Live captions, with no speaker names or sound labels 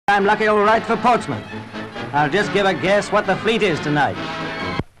I'm lucky all right for Portsmouth. I'll just give a guess what the fleet is tonight.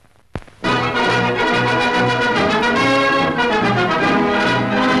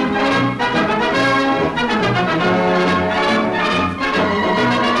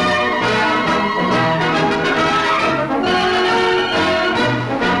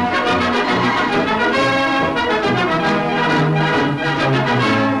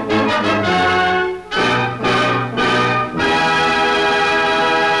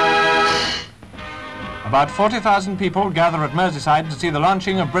 About 40,000 people gather at Merseyside to see the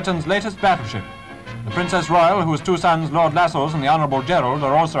launching of Britain's latest battleship. The Princess Royal, whose two sons, Lord Lascelles and the Honourable Gerald,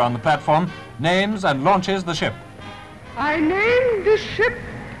 are also on the platform, names and launches the ship. I name this ship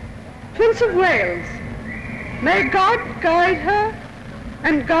Prince of Wales. May God guide her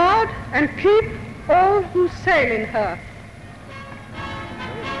and guard and keep all who sail in her.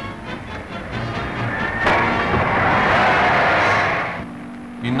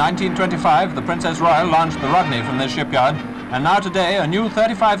 In 1925, the Princess Royal launched the Rodney from this shipyard, and now today a new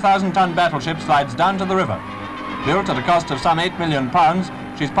 35,000-ton battleship slides down to the river. Built at a cost of some £8 million,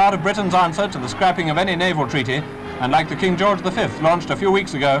 she's part of Britain's answer to the scrapping of any naval treaty, and like the King George V launched a few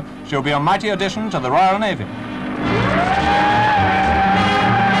weeks ago, she'll be a mighty addition to the Royal Navy.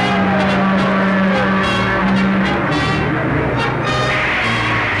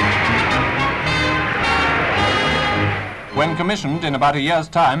 When commissioned in about a year's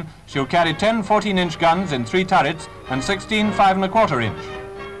time, she'll carry 10 14-inch guns in 3 turrets and 16 5¼ inch.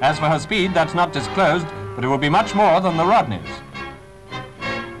 As for her speed, that's not disclosed, but it will be much more than the Rodneys.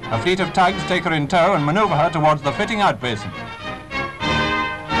 A fleet of tugs take her in tow and manoeuvre her towards the fitting out basin.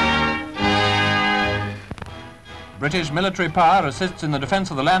 British military power assists in the defence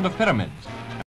of the land of pyramids.